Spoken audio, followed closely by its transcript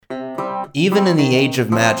Even in the age of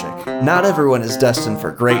magic, not everyone is destined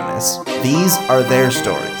for greatness. These are their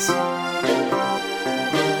stories.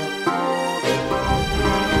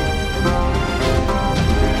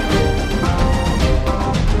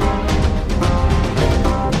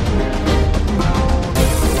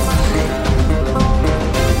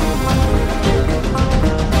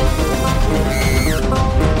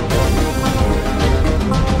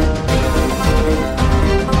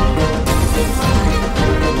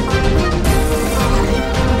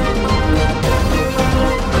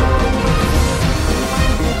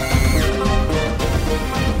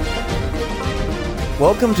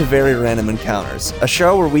 Welcome to Very Random Encounters, a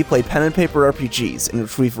show where we play pen and paper RPGs in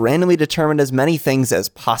which we've randomly determined as many things as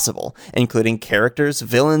possible, including characters,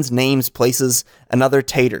 villains, names, places, and other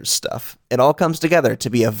taters stuff. It all comes together to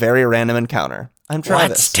be a very random encounter. I'm Travis.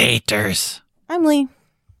 What's taters? I'm Lee.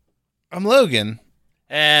 I'm Logan.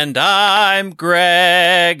 And I'm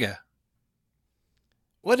Greg.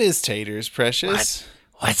 What is taters, Precious?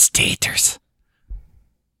 What's taters?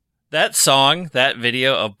 That song, that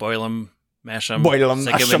video of Boil 'em, Mash 'em, Boil 'em,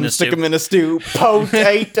 stick 'em mash in 'em, the stick stew. 'em in a stew.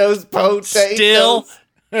 Potatoes, potatoes. Still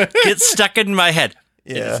gets stuck in my head.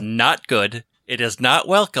 It Yeah. is not good. It is not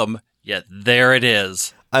welcome. Yet there it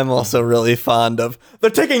is. I'm also really fond of, they're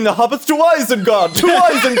taking the hobbits to Isengard! To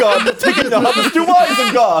Isengard! They're taking the hobbits to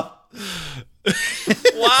Isengard!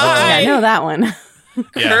 Why? I know that one.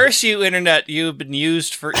 Curse you, internet. You've been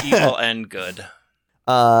used for evil and good.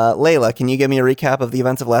 Layla, can you give me a recap of the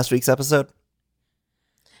events of last week's episode?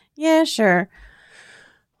 Yeah, sure.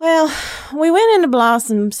 Well, we went into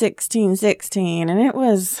Blossom 1616, and it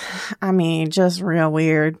was, just real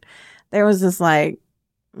weird. There was this, I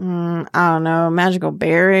don't know, magical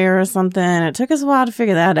barrier or something. It took us a while to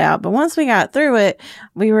figure that out. But once we got through it,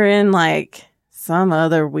 we were in, some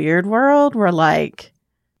other weird world where,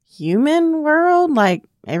 human world.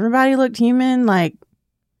 Everybody looked human.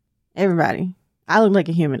 Everybody. I looked like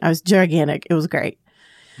a human. I was gigantic. It was great.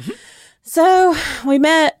 So we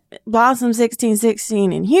met Blossom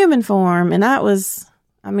 1616 in human form, and that was,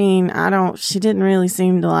 she didn't really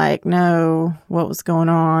seem to know what was going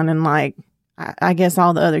on. And I guess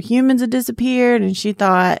all the other humans had disappeared, and she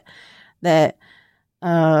thought that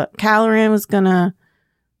Caloran was going to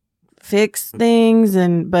fix things.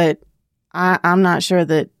 But I'm not sure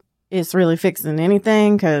that it's really fixing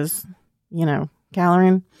anything because,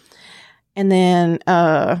 Caloran. And then,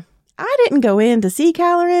 I didn't go in to see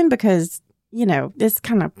Caloran because, it's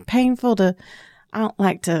kind of painful I don't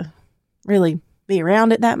like to really be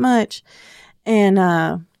around it that much. And,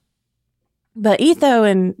 but Etho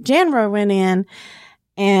and Janro went in,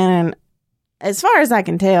 and as far as I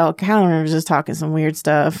can tell, Caloran was just talking some weird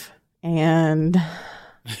stuff. And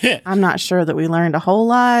I'm not sure that we learned a whole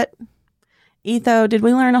lot. Etho, did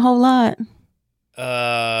we learn a whole lot?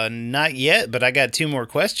 Not yet, but I got 2 more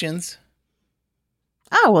questions.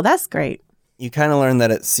 Oh, well, that's great. You kind of learn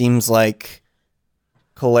that it seems like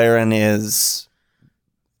Calaran is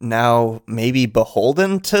now maybe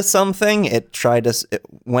beholden to something. It tried to,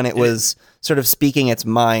 when it was sort of speaking its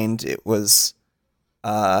mind, it was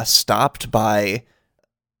stopped by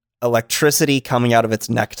electricity coming out of its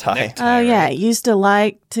necktie. Oh, yeah. It used to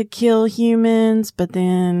like to kill humans, but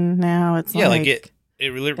then now it's it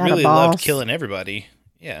really loved killing everybody.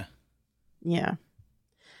 Yeah. Yeah.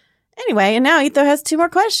 Anyway, and now Etho has 2 more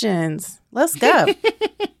questions. Let's go.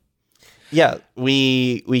 Yeah,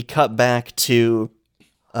 we cut back to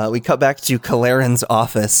Calaran's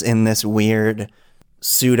office in this weird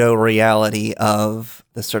pseudo reality of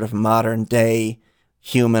the sort of modern day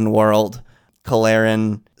human world.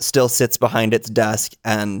 Calaran still sits behind its desk,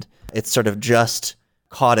 and it's sort of just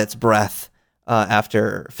caught its breath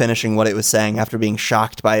after finishing what it was saying, after being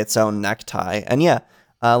shocked by its own necktie. And yeah,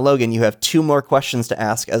 Logan, you have 2 more questions to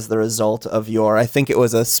ask as the result of your, I think it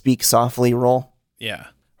was a speak softly roll. Yeah.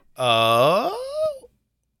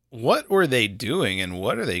 What were they doing, and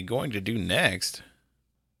what are they going to do next?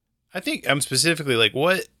 I think I'm specifically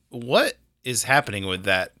what is happening with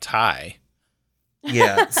that tie?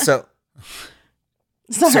 Yeah, so...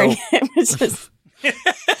 Sorry, it was just... yeah,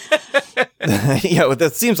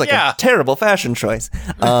 that seems like a terrible fashion choice.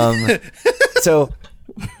 So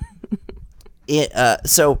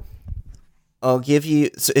I'll give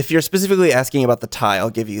you, so if you're specifically asking about the tie,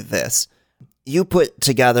 I'll give you this. You put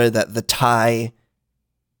together that the tie,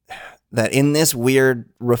 that in this weird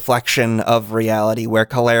reflection of reality where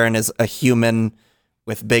Calaran is a human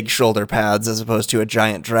with big shoulder pads as opposed to a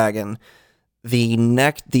giant dragon, the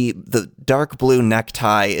dark blue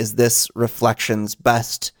necktie is this reflection's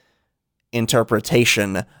best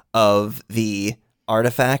interpretation of the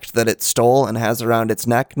artifact that it stole and has around its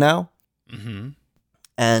neck now. Mm-hmm.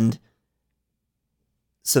 And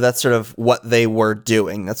So that's sort of what they were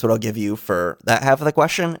doing. That's what I'll give you for that half of the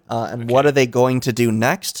question. And what are they going to do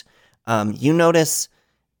next? You notice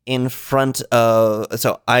in front of...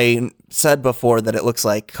 So I said before that it looks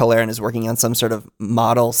like Calaran is working on some sort of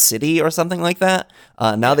model city or something like that.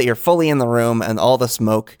 Now that you're fully in the room and all the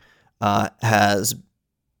smoke has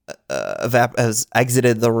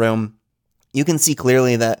exited the room, you can see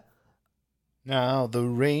clearly that... Now the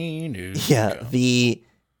rain is... Yeah,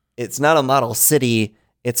 it's not a model city...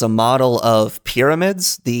 It's a model of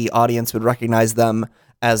pyramids. The audience would recognize them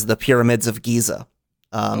as the pyramids of Giza.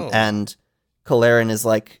 And Calaran is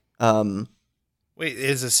like... Wait,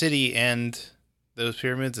 is a city and those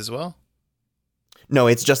pyramids as well? No,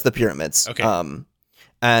 it's just the pyramids. Okay.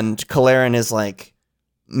 And Calaran is like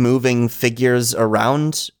moving figures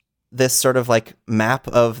around this sort of like map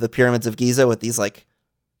of the pyramids of Giza with these like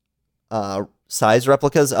size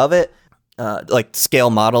replicas of it. Like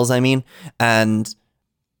scale models, I mean. And...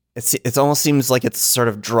 It almost seems like it's sort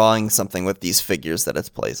of drawing something with these figures that it's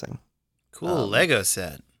placing. Cool Lego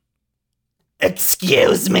set.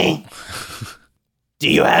 Excuse me? Do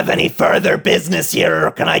you have any further business here,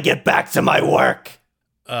 or can I get back to my work?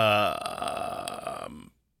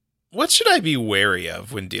 What should I be wary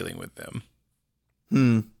of when dealing with them?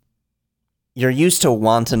 You're used to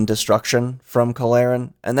wanton destruction from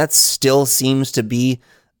Calaran, and that still seems to be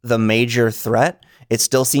the major threat. It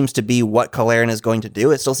still seems to be what Calaran is going to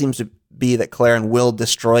do. It still seems to be that Calaran will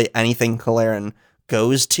destroy anything Calaran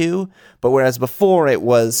goes to. But whereas before it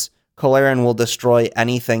was Calaran will destroy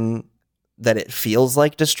anything that it feels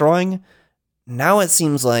like destroying, now it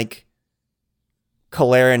seems like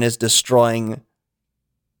Calaran is destroying,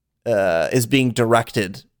 is being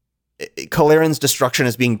directed. Calaran's destruction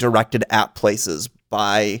is being directed at places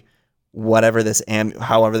by whatever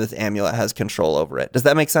however this amulet has control over it. Does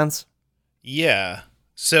that make sense? Yeah.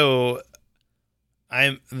 So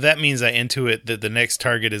that means I intuit that the next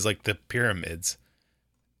target is like the pyramids.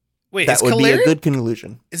 Wait, that would be a good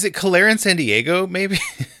conclusion. Is it Calaran San Diego, maybe?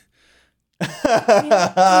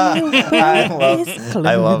 I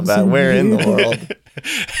love that. Where in the world?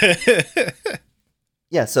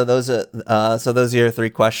 Yeah, so those are your three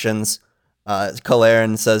questions.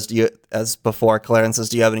 Calaran says, Calaran says,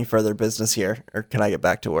 do you have any further business here, or can I get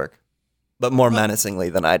back to work? But more menacingly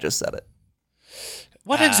than I just said it.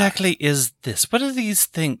 What exactly is this? What are these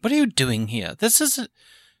things? What are you doing here?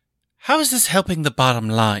 How is this helping the bottom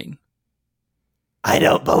line? I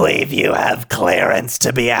don't believe you have clearance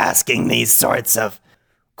to be asking these sorts of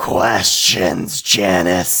questions,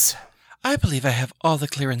 Janice. I believe I have all the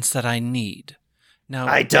clearance that I need. Now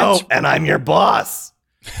I don't, and I'm your boss.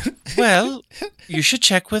 Well, you should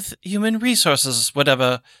check with human resources,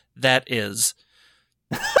 whatever that is.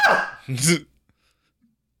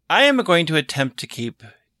 I am going to attempt to keep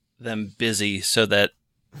them busy so that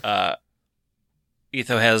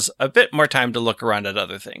Etho has a bit more time to look around at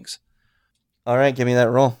other things. All right, give me that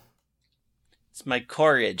roll. It's my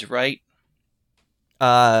courage, right?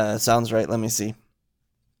 Sounds right. Let me see.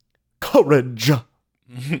 Courage.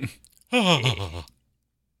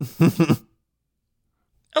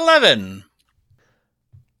 11.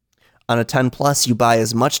 On a 10 plus, you buy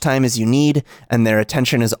as much time as you need, and their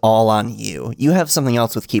attention is all on you. You have something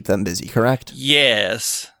else with keep them busy, correct?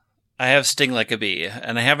 Yes. I have sting like a bee,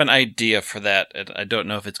 and I have an idea for that. And I don't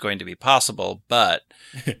know if it's going to be possible, but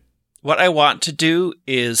what I want to do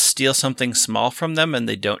is steal something small from them and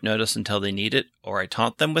they don't notice until they need it, or I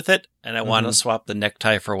taunt them with it, and I want to swap the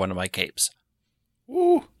necktie for one of my capes.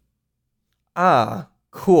 Ooh. Ah,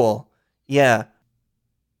 cool. Yeah.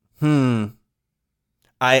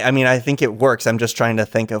 I mean, I think it works. I'm just trying to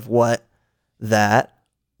think of what that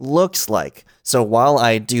looks like. So while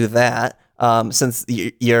I do that, since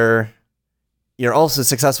you're also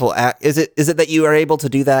successful at, is it that you are able to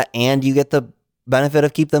do that and you get the benefit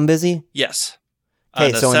of keep them busy? Yes.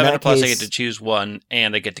 Okay, the so 7 in that plus case, I get to choose one,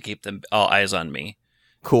 and I get to keep them all eyes on me.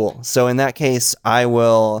 Cool. So in that case, I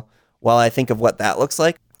will, while I think of what that looks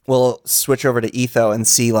like, we'll switch over to Etho and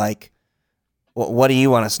see, like, what do you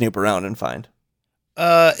want to snoop around and find?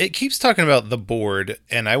 It keeps talking about the board,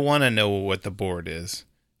 and I want to know what the board is.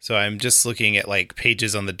 So I'm just looking at, like,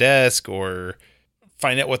 pages on the desk, or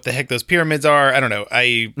find out what the heck those pyramids are. I don't know.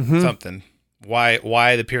 Something.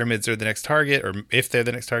 Why the pyramids are the next target, or if they're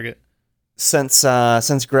the next target. Since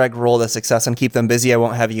Greg rolled a success and keep them busy, I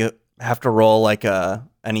won't have you have to roll like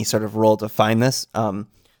any sort of roll to find this.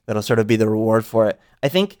 That'll sort of be the reward for it. I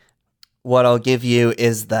think what I'll give you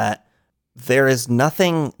is that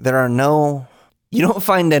you don't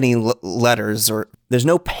find any letters, or there's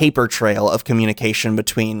no paper trail of communication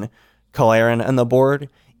between Calaran and the board.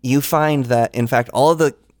 You find that, in fact, all of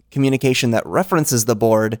the communication that references the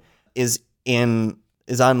board is on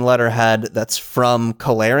letterhead that's from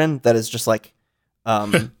Kalaran, that is just like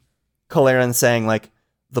Kalaran saying like,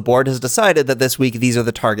 the board has decided that this week these are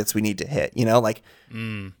the targets we need to hit, like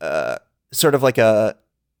sort of like a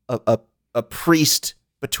priest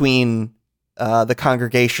between the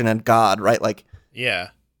congregation and God, right? Like,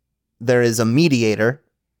 yeah, there is a mediator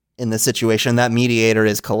in the situation. That mediator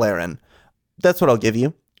is Kalaran. That's what I'll give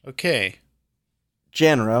you. Okay.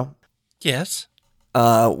 Janro, Yes.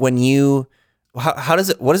 when you, what does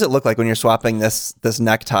it look like when you're swapping this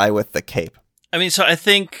necktie with the cape? I mean, so I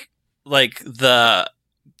think like the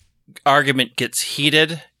argument gets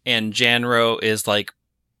heated and Janro is like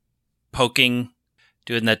doing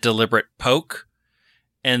that deliberate poke.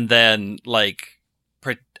 And then like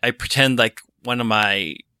I pretend like one of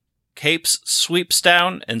my capes sweeps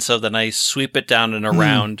down. And so then I sweep it down and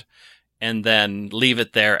around and then leave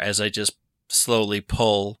it there as I just slowly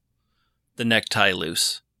pull the necktie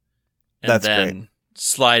loose. And That's then great.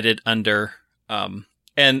 slide it under.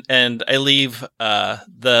 And I leave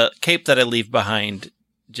the cape that I leave behind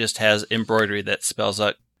just has embroidery that spells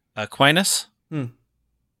out Aquinas.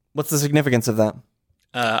 What's the significance of that?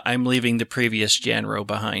 I'm leaving the previous Janro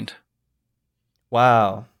behind.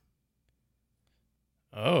 Wow.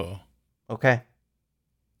 Oh. Okay.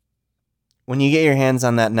 When you get your hands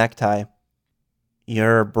on that necktie,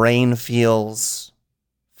 your brain feels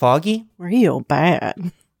foggy. Real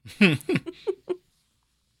bad.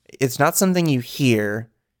 It's not something you hear.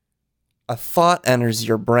 A thought enters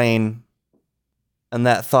your brain, and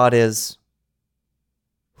that thought is,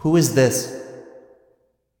 who is this?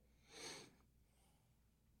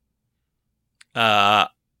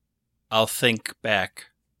 I'll think back.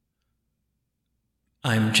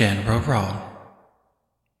 I'm Janro Rawl.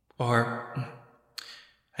 Or,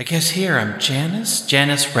 I guess here I'm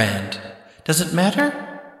Janice Rand. Does it matter?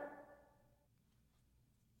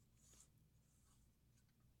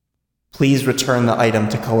 Please return the item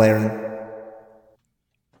to Kalaran.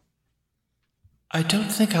 I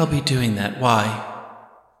don't think I'll be doing that. Why?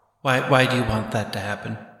 Why do you want that to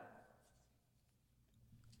happen?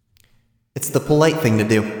 It's the polite thing to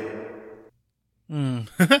do.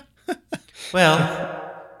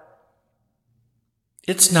 Well,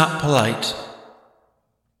 it's not polite.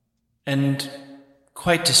 And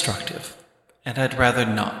quite destructive. And I'd rather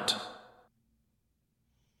not.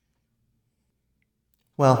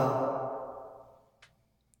 Well,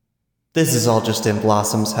 this is all just in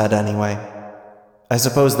Blossom's head anyway. I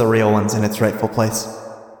suppose the real one's in its rightful place.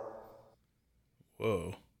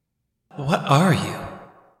 Whoa. What are you?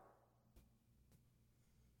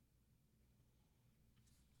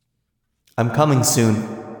 I'm coming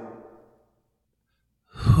soon.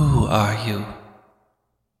 Who are you?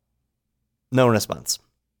 No response.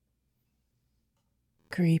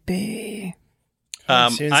 Creepy.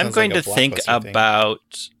 I'm Sounds going like to a think Blockbuster thing.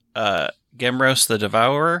 about Gemros the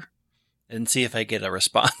Devourer and see if I get a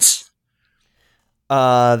response.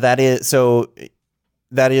 That is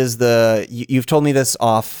you've told me this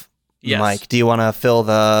off Yes. mic. Do you want to fill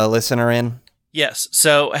the listener in? Yes,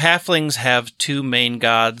 so halflings have two main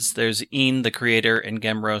gods. There's Een, the creator, and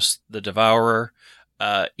Gemros, the devourer.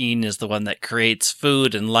 Een is the one that creates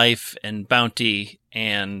food and life and bounty,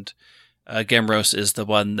 and Gemros is the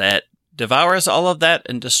one that devours all of that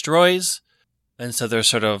and destroys. And so they're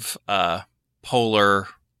sort of polar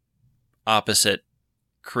opposite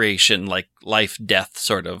creation, like life-death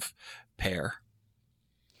sort of pair.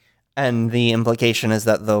 And the implication is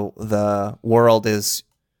that the world is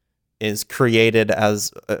created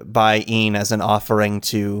as by Een as an offering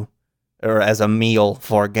to, or as a meal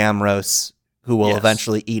for Gamros, who will Yes.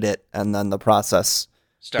 eventually eat it, and then the process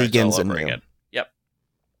Starts begins all over anew. again. Yep.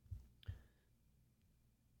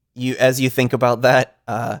 As you think about that,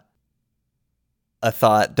 a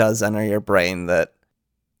thought does enter your brain that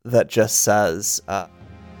just says,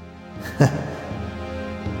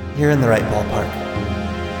 "You're in the right ballpark."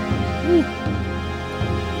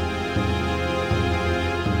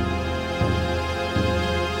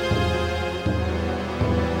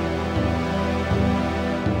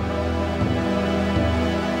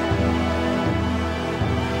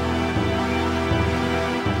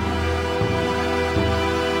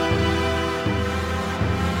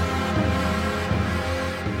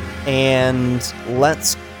 And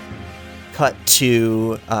let's cut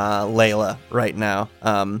to Layla right now.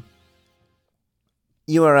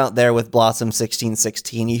 You are out there with Blossom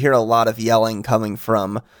 1616. You hear a lot of yelling coming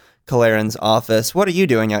from Kalaran's office. What are you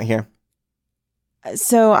doing out here?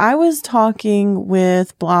 So I was talking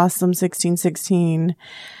with Blossom 1616,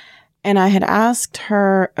 and I had asked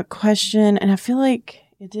her a question, and I feel like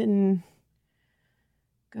it didn't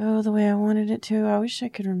go the way I wanted it to. I wish I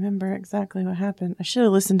could remember exactly what happened. I should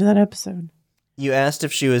have listened to that episode. You asked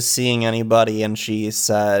if she was seeing anybody, and she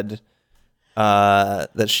said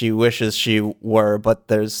that she wishes she were, but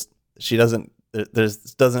she doesn't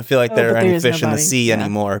feel like there are any fish in the sea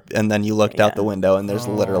anymore. And then you looked out the window, and there's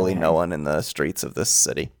literally no one in the streets of this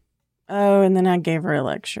city. Oh, and then I gave her a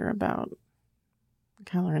lecture about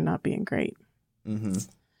Halloran not being great. Mm-hmm.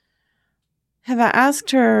 Have I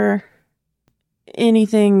asked her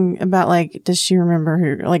anything about, like, does she remember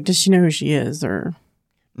who, like, does she know who she is, or?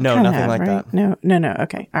 No, nothing like that. No.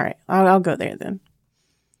 Okay. All right. I'll go there then.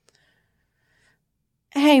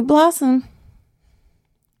 Hey, Blossom.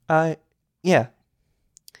 Yeah.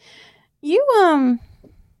 You,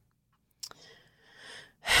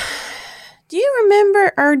 do you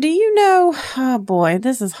remember, or do you know, oh boy,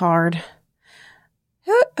 this is hard.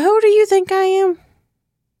 Who do you think I am?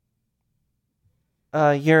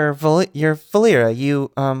 You're Valeera.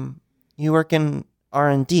 You work in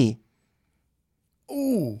R&D.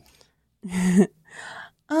 Ooh.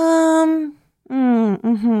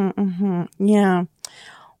 Yeah.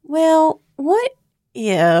 Well, what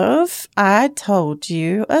if I told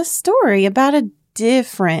you a story about a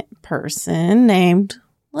different person named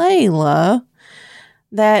Layla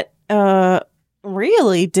that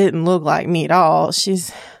really didn't look like me at all?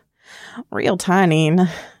 She's real tiny, and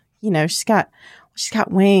she's got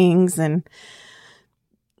wings, and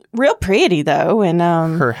real pretty though, and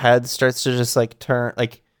her head starts to just like turn,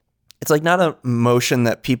 like it's like not a motion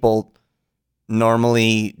that people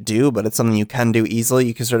normally do, but it's something you can do easily.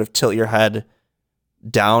 You can sort of tilt your head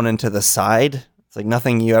down and to the side. It's like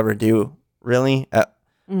nothing you ever do really, but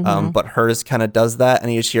hers kind of does that,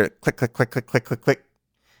 and you just hear it click, click, click, click, click, click, click,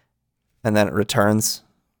 and then it returns.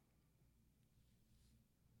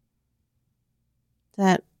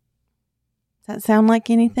 Does that sound like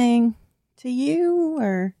anything to you,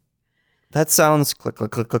 or? That sounds click,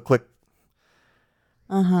 click, click, click, click.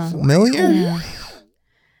 Familiar? Yeah.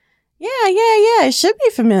 It should be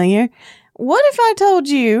familiar. What if I told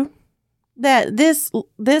you that this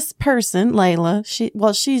person, Layla,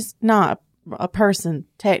 she's not a person.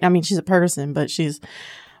 I mean, she's a person, but she's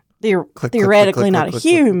theoretically not a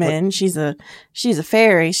human. She's a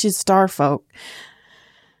fairy. She's starfolk.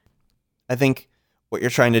 I think what you're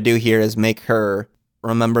trying to do here is make her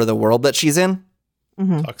remember the world that she's in.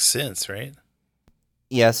 Talk sense, right?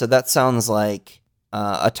 Yeah, so that sounds like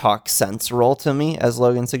a talk sense roll to me, as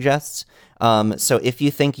Logan suggests. So if you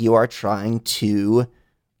think you are trying to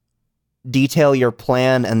detail your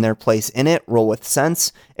plan and their place in it, roll with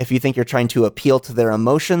sense. If you think you're trying to appeal to their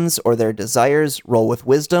emotions or their desires, roll with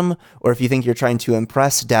wisdom. Or if you think you're trying to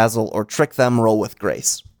impress, dazzle, or trick them, roll with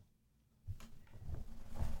grace.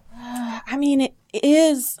 I mean, it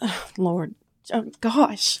is, Lord, oh,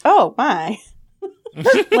 gosh, oh my.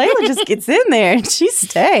 Layla just gets in there and she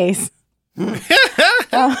stays.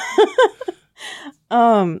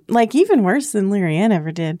 Like even worse than Lyrianne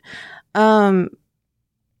ever did.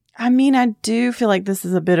 I mean, I do feel like this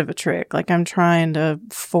is a bit of a trick. Like I'm trying to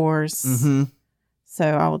force. Mm-hmm. So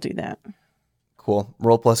I will do that. Cool.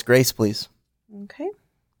 Roll plus grace, please. Okay.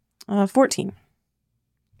 14.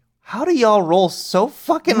 How do y'all roll so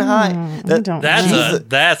fucking high? I don't know.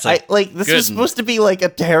 That's like this was supposed to be like a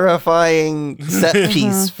terrifying set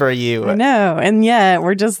piece for you. I know, and yet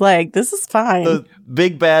we're just like, this is fine. The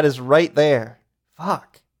big bad is right there.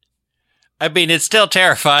 Fuck. I mean, it's still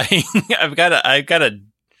terrifying. I've got a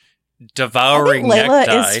devouring I think Layla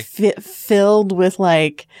necktie. is filled with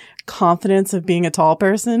like confidence of being a tall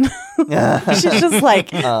person. She's just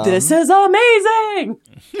like, this is amazing.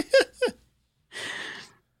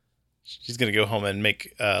 She's going to go home and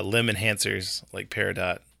make limb enhancers like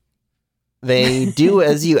Peridot. They do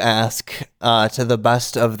as you ask to the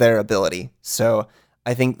best of their ability. So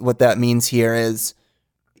I think what that means here is,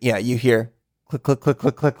 yeah, you hear click, click, click,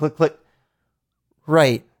 click, click, click, click.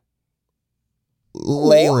 Right.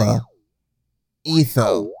 Layla.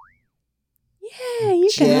 Etho. Yeah, you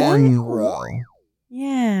can. General.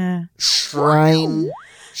 Yeah. Shrine.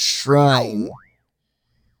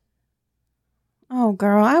 Oh,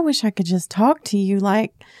 girl, I wish I could just talk to you,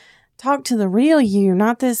 like talk to the real you,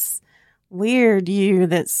 not this weird you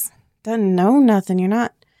that's doesn't know nothing. You're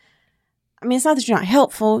not. I mean, it's not that you're not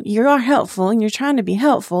helpful. You are helpful, and you're trying to be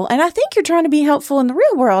helpful, and I think you're trying to be helpful in the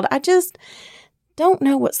real world. I just don't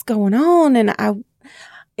know what's going on, and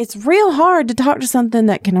it's real hard to talk to something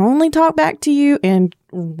that can only talk back to you in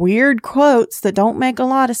weird quotes that don't make a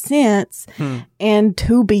lot of sense and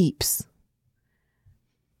 2 beeps.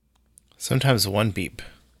 Sometimes 1 beep.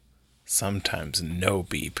 Sometimes no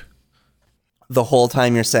beep. The whole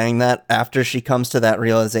time you're saying that, after she comes to that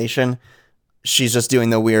realization, she's just doing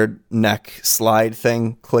the weird neck slide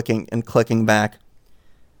thing, clicking back,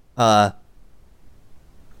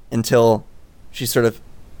 until she sort of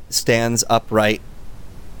stands upright,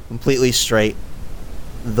 completely straight.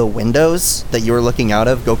 The windows that you were looking out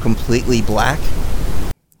of go completely black.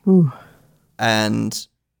 Ooh. And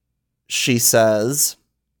she says,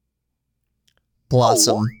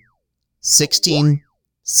 Blossom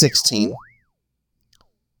 1616.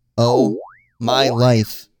 Oh, my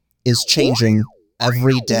life is changing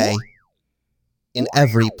every day in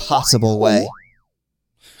every possible way.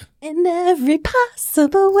 In every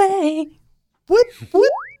possible way. whoop,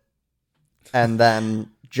 whoop. And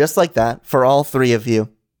then, just like that, for all three of you,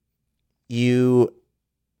 you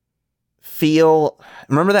feel...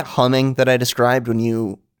 Remember that humming that I described when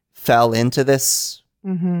you fell into this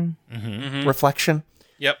Mm-hmm. reflection?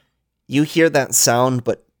 Yep. You hear that sound,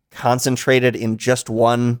 but concentrated in just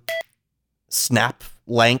one snap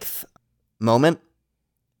length moment.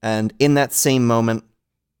 And in that same moment,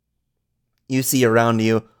 you see around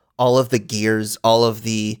you all of the gears, all of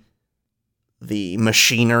the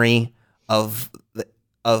machinery of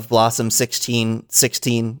Blossom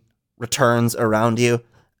 1616 returns around you,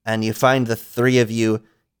 and you find the three of you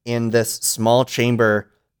in this small chamber,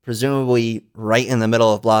 presumably right in the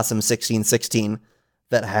middle of Blossom 1616,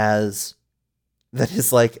 that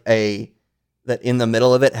in the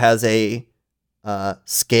middle of it has a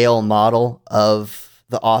scale model of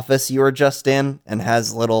the office you were just in, and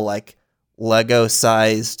has little like Lego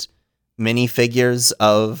sized minifigures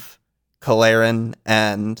of Calarin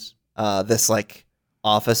and this like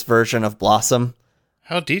office version of Blossom.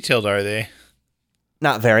 How detailed are they?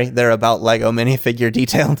 Not very. They're about Lego minifigure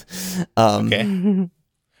detailed. Okay.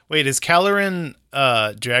 Wait, is Caloran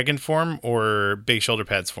dragon form or big shoulder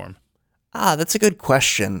pads form? That's a good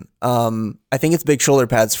question. I think it's big shoulder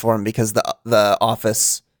pads form because the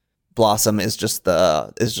office Blossom is just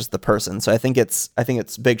the person. So I think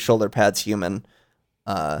it's big shoulder pads human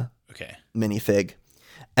Okay. minifig.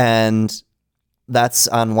 And that's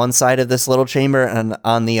on one side of this little chamber, and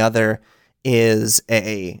on the other is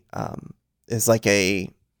like a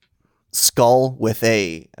skull with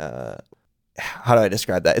a how do I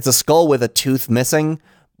describe that? It's a skull with a tooth missing,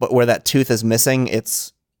 but where that tooth is missing,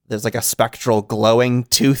 there's like a spectral glowing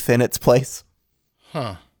tooth in its place.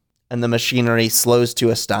 Huh. And the machinery slows to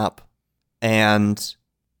a stop, and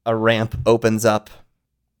a ramp opens up,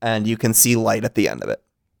 and you can see light at the end of it.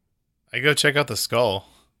 I go check out the skull.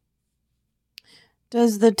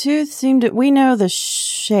 Does the tooth seem to... We know the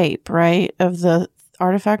shape, right, of the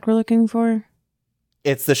artifact we're looking for?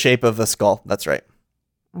 It's the shape of the skull. That's right.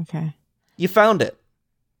 Okay. You found it.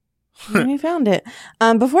 We found it.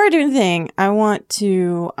 Before I do anything, I want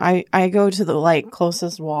to... I go to the, like,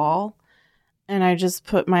 closest wall, and I just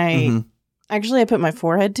put my... Mhm. Actually, I put my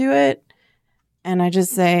forehead to it, and I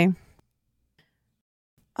just say,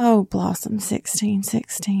 "Oh, Blossom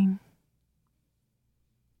 1616.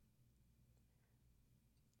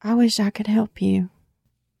 I wish I could help you.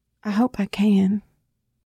 I hope I can."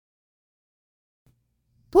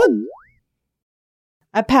 What?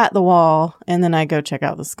 I pat the wall, and then I go check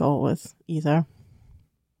out the skull with Etho.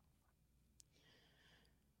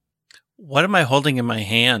 What am I holding in my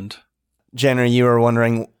hand? Jenner, you were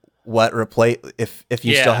wondering what replace if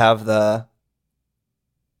you still Yeah. have the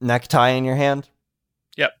necktie in your hand?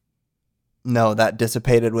 Yep. No, that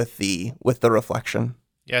dissipated with the reflection.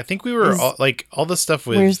 Yeah, I think we were Is- all the stuff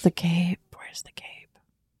with. Where's the cape? Where's the cape?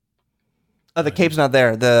 Oh, the cape's not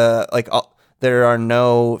there. There are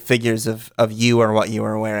no figures of you or what you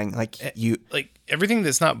are wearing. Like everything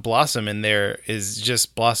that's not Blossom in there is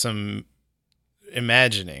just Blossom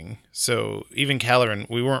imagining. So even Caloran,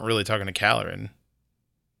 we weren't really talking to Caloran.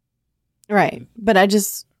 Right. But I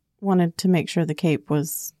just wanted to make sure the cape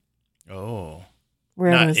was Oh,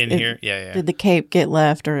 where it not was. in here. Yeah. Did the cape get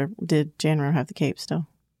left, or did Janro have the cape still?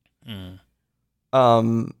 Mm.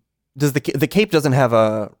 Does the cape doesn't have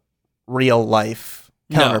a real life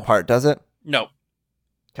No. counterpart, does it? No.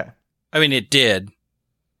 Okay. I mean, it did.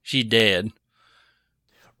 She did.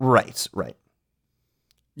 Right.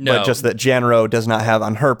 No. But just that Janro does not have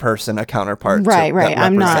on her person a counterpart. Right. that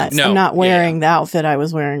I'm not. represents- No, I'm not yeah. wearing the outfit I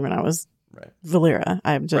was wearing when I was Right. Valera.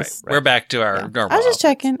 I'm just. Right. We're back to our Yeah. normal. I was just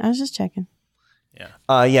outfits. checking. I was just checking.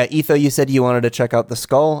 Yeah, Etho, you said you wanted to check out the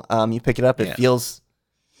skull. You pick it up. It Yeah.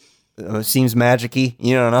 seems magic-y.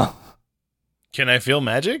 You don't know. Can I feel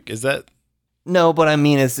magic? Is that? No, but I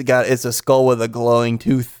mean, it's a skull with a glowing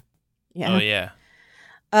tooth. Yeah. Oh yeah.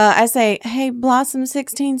 I say, "Hey, Blossom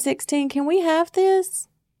 1616, can we have this?"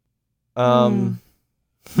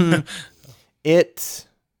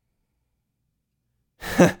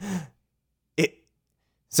 It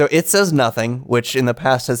So it says nothing, which in the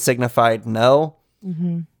past has signified no,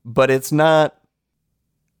 but it's not.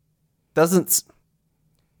 Doesn't.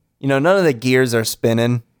 None of the gears are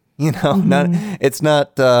spinning. It's not.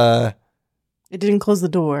 It didn't close the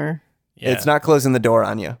door. Yeah. It's not closing the door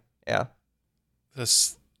on you. Yeah.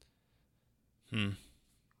 This.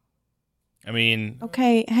 I mean,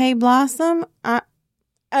 Okay. Hey, Blossom.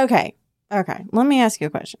 Okay. Let me ask you a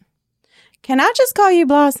question. Can I just call you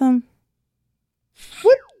Blossom?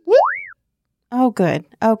 Oh, good.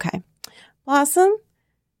 Okay. Blossom,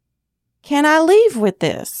 can I leave with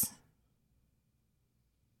this?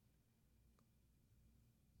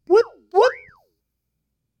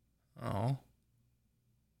 oh,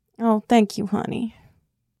 Oh, thank you, honey.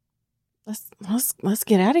 Let's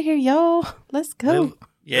get out of here, y'all. Let's go.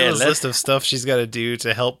 Yeah, Lila's list of stuff she's got to do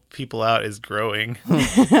to help people out is growing.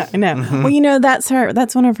 I know. Well, that's her.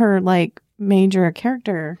 That's one of her like major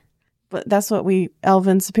character. But that's what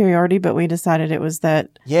elven superiority. But we decided it was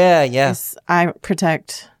that. Yeah. I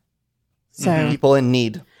protect. So People in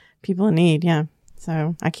need. people in need. Yeah.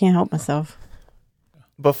 So I can't help myself.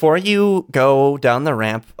 Before you go down the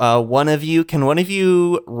ramp, can one of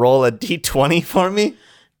you roll a d20 for me?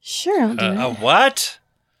 Sure, I'll do A it. what?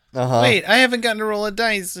 Uh-huh. Wait, I haven't gotten to roll a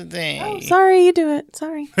dice today. Oh, sorry, you do it.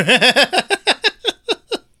 Sorry.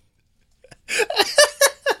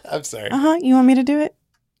 I'm sorry. You want me to do it?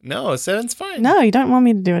 No, 7's fine. No, you don't want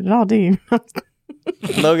me to do it at all, do you?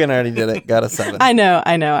 Logan already did it. Got a 7. I know.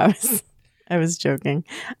 I was joking.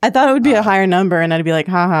 I thought it would be a higher number, and I'd be like,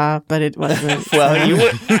 haha, but it wasn't. Well, you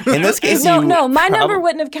would. In this case, no, my number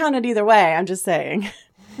wouldn't have counted either way. I'm just saying.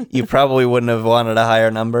 You probably wouldn't have wanted a higher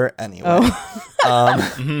number anyway.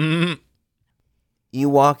 Oh. You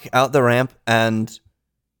walk out the ramp, and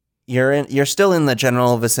you're still in the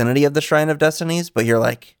general vicinity of the Shrine of Destinies, but you're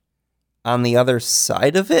like on the other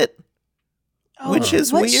side of it, which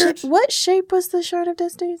is What weird. what shape was the Shard of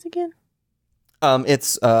Destinies again?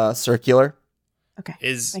 It's circular. Okay.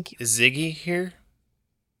 Is Thank you. Ziggy here?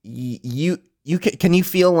 Can you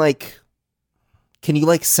feel like, can you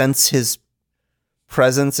like sense his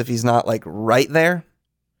presence if he's not like right there?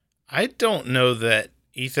 I don't know that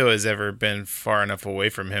Etho has ever been far enough away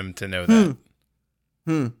from him to know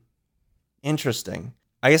that. Interesting.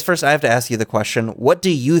 I guess first I have to ask you the question, what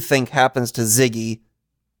do you think happens to Ziggy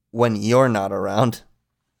when you're not around?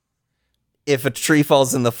 If a tree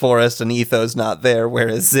falls in the forest and Etho's not there, where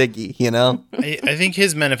is Ziggy, I think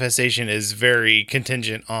his manifestation is very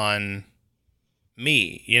contingent on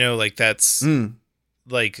me. Like that's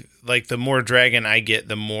like the more dragon I get,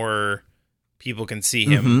 the more people can see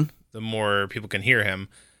him, the more people can hear him.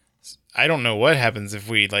 I don't know what happens if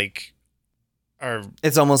we like are.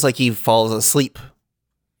 It's almost like he falls asleep.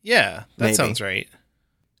 Yeah, that Maybe. sounds right.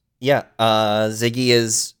 Yeah, Ziggy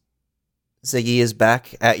is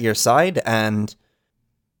back at your side, and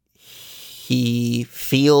he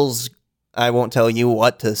feels, I won't tell you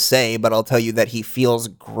what to say, but I'll tell you that he feels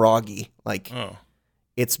groggy. Like, Oh,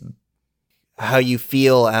 it's how you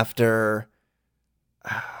feel after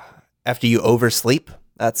you oversleep.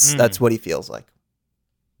 That's what he feels like.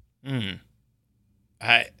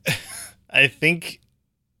 I think.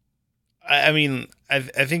 I mean, I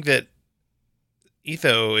think that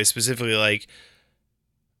Etho is specifically like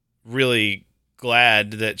really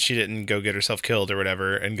glad that she didn't go get herself killed or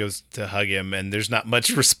whatever, and goes to hug him, and there's not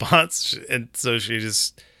much response, and so she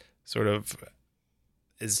just sort of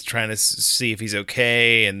is trying to see if he's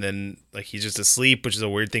okay, and then like he's just asleep, which is a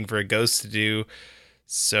weird thing for a ghost to do.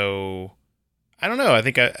 So I don't know. I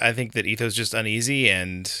think that Etho's just uneasy,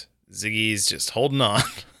 and Ziggy's just holding on.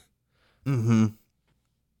 Mm-hmm.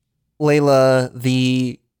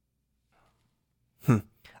 Layla,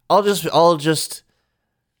 I'll just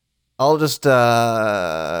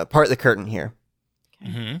part the curtain here.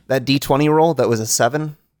 Mm-hmm. That D20 roll, that was a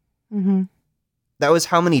 7. Mm-hmm. That was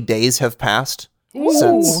how many days have passed Ooh.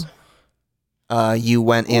 since you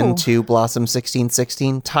went into Blossom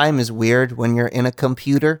 1616. Time is weird when you're in a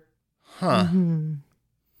computer. Huh. Mm-hmm.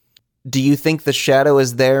 Do you think the shadow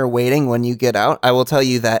is there waiting when you get out? I will tell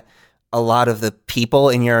you that a lot of the people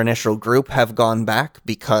in your initial group have gone back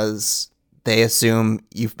because they assume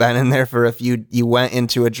you've been in there for you went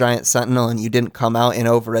into a giant sentinel and you didn't come out in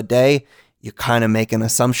over a day. You kind of make an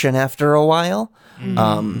assumption after a while.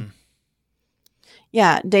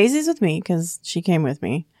 Yeah, Daisy's with me because she came with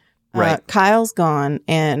me. Right. Kyle's gone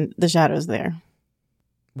and the shadow's there.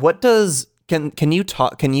 What does can you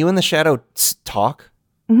talk? Can you and the shadow talk?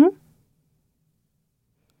 Mm-hmm.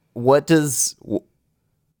 What does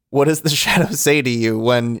the shadow say to you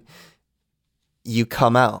when you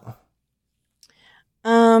come out?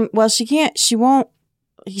 Well, she won't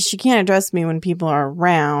she can't address me when people are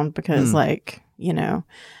around because like, you know,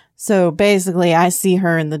 so basically I see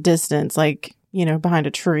her in the distance, like, you know, behind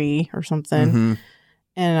a tree or something. Mm-hmm.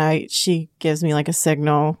 And she gives me like a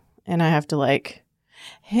signal and I have to like,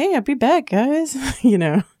 hey, I'll be back, guys, you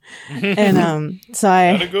know. And so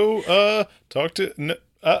I Gotta go talk to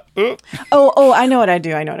Oh, I know what I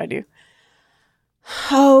do.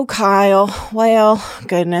 Oh, Kyle. Well,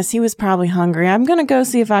 goodness, he was probably hungry. I'm going to go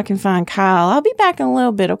see if I can find Kyle. I'll be back in a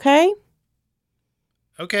little bit, okay?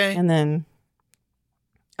 Okay. And then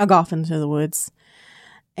I go off into the woods.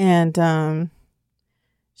 And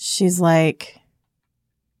she's like,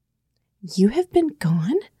 you have been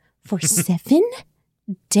gone for 7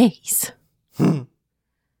 days.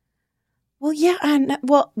 Well, yeah, I know.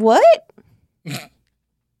 Well, what?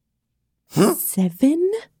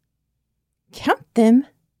 7? Count them.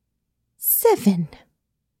 7.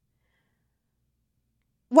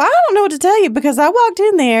 Well, I don't know what to tell you because I walked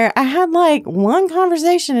in there. I had like one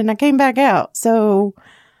conversation and I came back out. So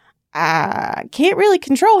I can't really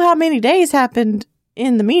control how many days happened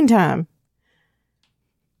in the meantime.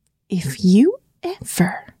 If you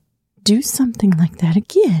ever do something like that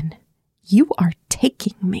again, you are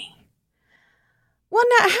taking me. Well,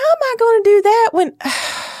 now, how am I going to do that when...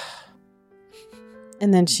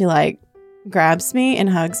 And then she like grabs me and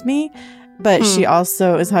hugs me, but she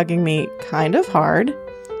also is hugging me kind of hard.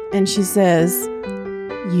 And she says,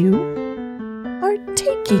 you are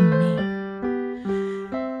taking me.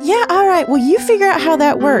 Yeah, all right. Well, you figure out how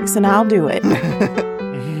that works and I'll do it.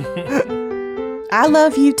 I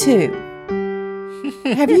love you too.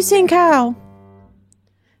 Have you seen Kyle?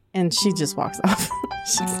 And she just walks off.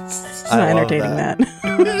 She's not I love entertaining that.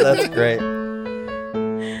 That's great.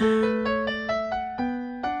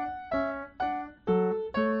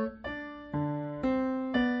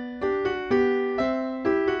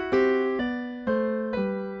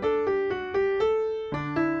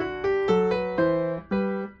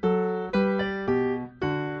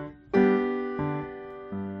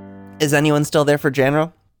 Is anyone still there for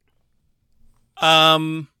Janro?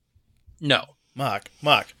 No. Mock.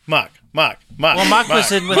 Well, Mock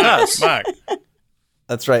was in with us. Mock.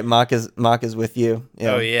 That's right. Mock is with you.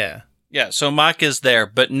 Yeah. Oh, yeah. Yeah, so Mock is there,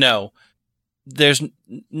 but no. There's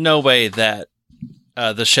no way that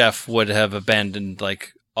the chef would have abandoned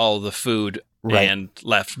like all the food Right. and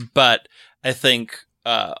left. But I think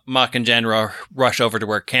Mock and Janro rush over to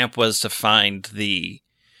where camp was to find the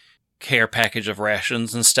care package of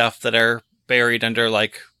rations and stuff that are buried under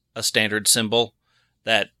like a standard symbol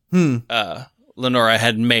that Lenora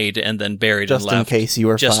had made and then buried Just and left. in case you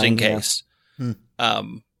were just fine, in yeah. case.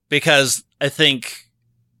 Because I think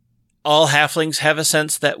all halflings have a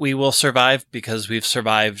sense that we will survive because we've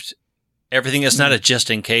survived everything. It's not a just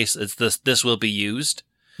in case. It's this will be used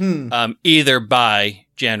either by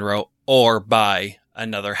Janro or by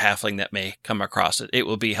another halfling that may come across it. It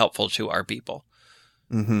will be helpful to our people.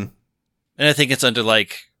 Mm-hmm. And I think it's under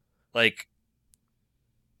like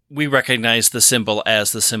we recognize the symbol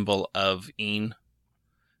as the symbol of Een.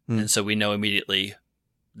 And so we know immediately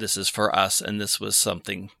this is for us and this was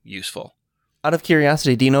something useful. Out of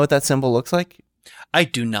curiosity, do you know what that symbol looks like? I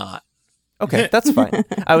do not. Okay, that's fine.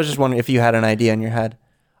 I was just wondering if you had an idea in your head.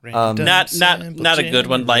 Not a good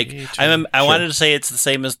one. Like I wanted to say it's the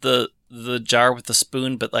same as the jar with the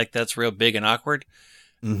spoon, but like that's real big and awkward.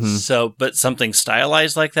 Mm-hmm. So, but something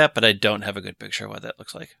stylized like that, but I don't have a good picture of what that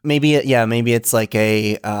looks like. Maybe it's like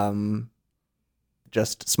a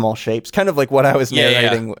just small shapes, kind of like what I was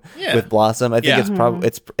narrating Yeah. with Blossom. I think it's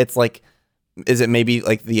probably it's like, is it maybe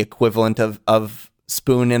like the equivalent of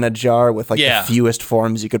spoon in a jar with like the fewest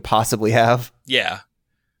forms you could possibly have? Yeah,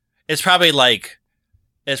 it's probably like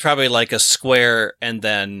a square and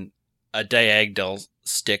then a diagonal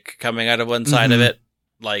stick coming out of one side of it.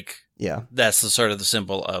 Like, yeah, that's the sort of the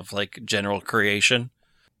symbol of like general creation.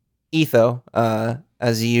 Etho,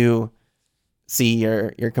 as you see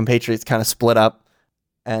your compatriots kind of split up,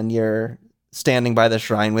 and you're standing by the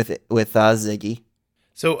shrine with Ziggy.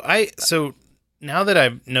 So now that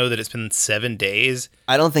I know that it's been 7 days,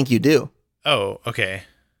 I don't think you do. Oh, okay.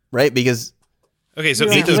 Right, because Okay, so You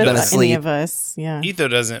weren't Etho's with been any asleep. of us. Yeah. Etho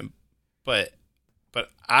doesn't, but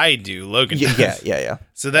I do. Logan does. Yeah.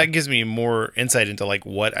 So that gives me more insight into like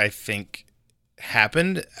what I think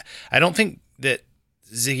happened. I don't think that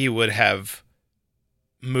Ziggy would have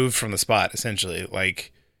moved from the spot. Essentially,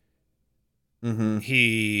 like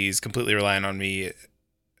he's completely relying on me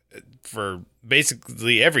for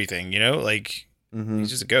basically everything. You know, like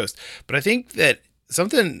he's just a ghost. But I think that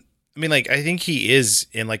something. I mean, like I think he is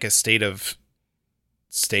in like a state of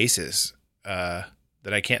stasis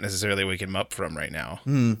that I can't necessarily wake him up from right now.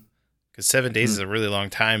 Because because 7 days is a really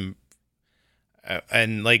long time.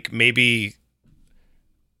 And like maybe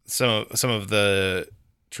some of the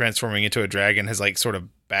transforming into a dragon has like sort of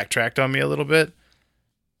backtracked on me a little bit.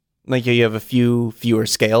 Like you have a few fewer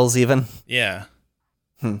scales even. Yeah.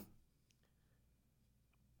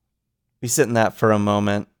 We sit in that for a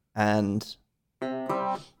moment, and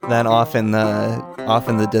then off in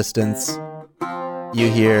the distance,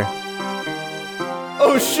 you hear,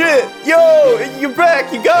 "Oh shit! Yo, you're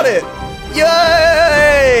back! You got it!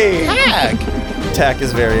 Yay!" Tak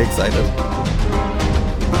is very excited.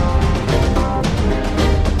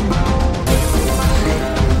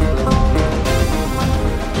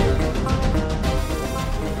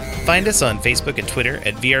 Find us on Facebook and Twitter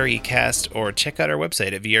at VREcast, or check out our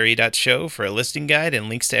website at VRE.show for a listing guide and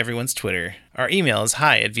links to everyone's Twitter. Our email is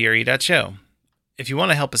hi@VRE.show. If you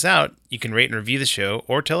want to help us out, you can rate and review the show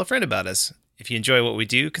or tell a friend about us. If you enjoy what we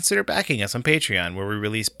do, consider backing us on Patreon, where we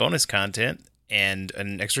release bonus content and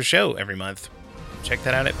an extra show every month. Check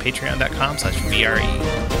that out at patreon.com/VRE.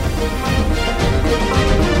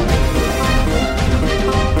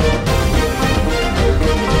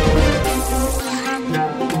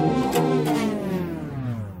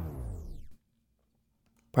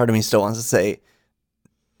 Part of me still wants to say,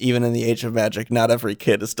 even in the age of magic, not every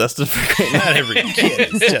kid is destined for greatness. Not every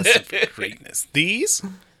kid is destined for greatness. These?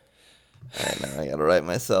 I know, I gotta write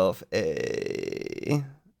myself a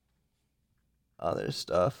other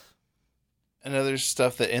stuff. And other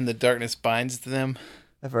stuff that in the darkness binds to them.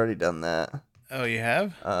 I've already done that. Oh, you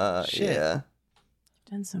have? Shit. Yeah. You've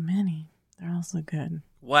done so many. They're all so good.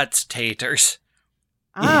 What's taters?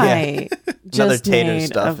 I just Another tater made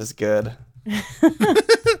stuff is good.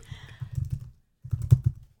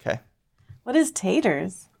 Okay. What is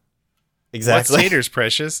taters? Exactly. What's taters,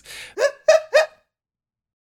 Precious?